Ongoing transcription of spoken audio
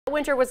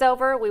Winter was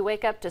over. We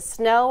wake up to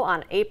snow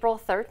on April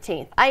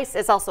 13th. Ice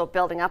is also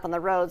building up on the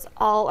roads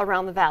all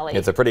around the valley.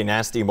 It's a pretty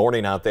nasty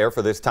morning out there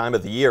for this time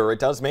of the year. It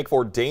does make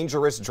for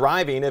dangerous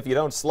driving if you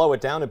don't slow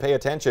it down and pay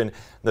attention.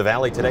 The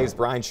Valley Today's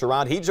Brian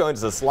Sherrod. He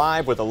joins us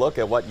live with a look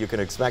at what you can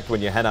expect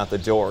when you head out the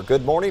door.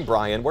 Good morning,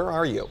 Brian. Where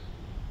are you?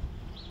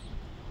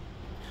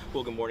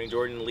 Well, good morning,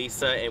 Jordan and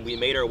Lisa, and we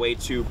made our way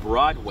to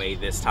Broadway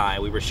this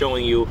time. We were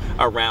showing you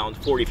around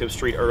 45th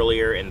Street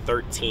earlier and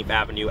 13th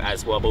Avenue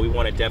as well, but we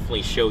want to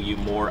definitely show you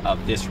more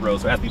of this road.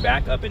 So as we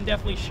back up and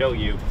definitely show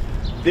you,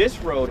 this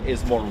road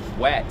is more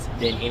wet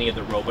than any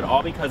other road, but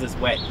all because it's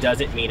wet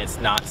doesn't mean it's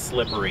not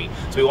slippery.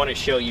 So we want to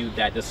show you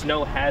that the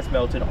snow has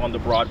melted on the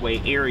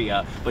Broadway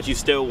area, but you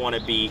still want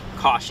to be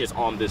cautious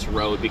on this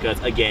road because,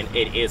 again,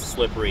 it is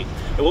slippery.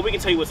 And what we can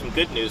tell you with some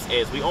good news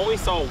is we only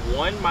saw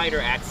one minor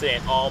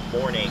accident all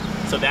morning,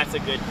 so that's a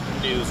good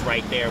news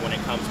right there when it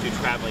comes to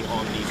traveling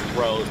on these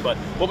roads. But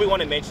what we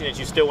want to mention is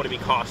you still want to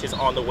be cautious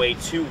on the way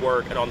to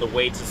work and on the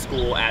way to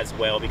school as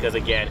well, because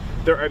again,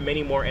 there are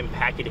many more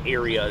impacted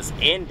areas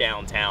in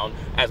downtown,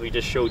 as we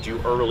just showed you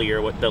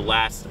earlier with the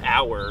last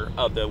hour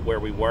of where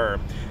we were.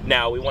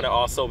 Now we want to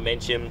also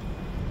mention,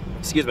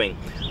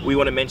 we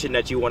want to mention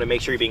that you want to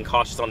make sure you're being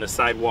cautious on the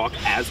sidewalk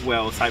as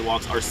well.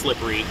 Sidewalks are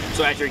slippery,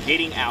 so as you're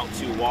getting out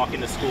to walk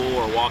into school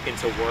or walk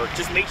into work,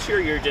 just make sure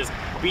you're just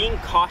being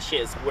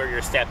cautious where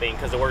you're stepping,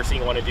 because the worst thing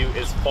you want to do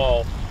is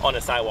fall on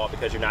a sidewalk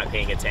because you're not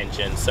paying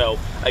attention. So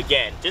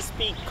again, just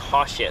be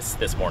cautious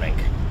this morning.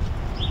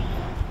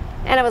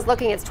 And I was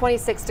looking, it's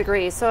 26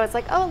 degrees, so it's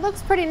like, oh, it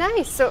looks pretty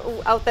nice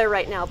out there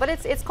right now, but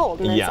it's cold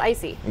and it's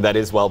icy. That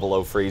is well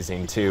below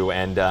freezing too,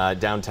 and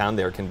downtown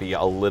there can be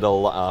a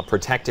little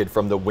protected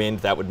from the wind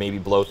that would maybe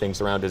blow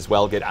things around as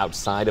well. Get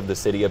outside of the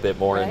city a bit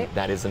more, right? And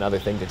that is another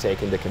thing to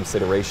take into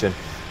consideration.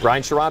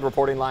 Brian Sherrod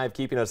reporting live,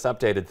 keeping us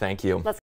updated. Thank you.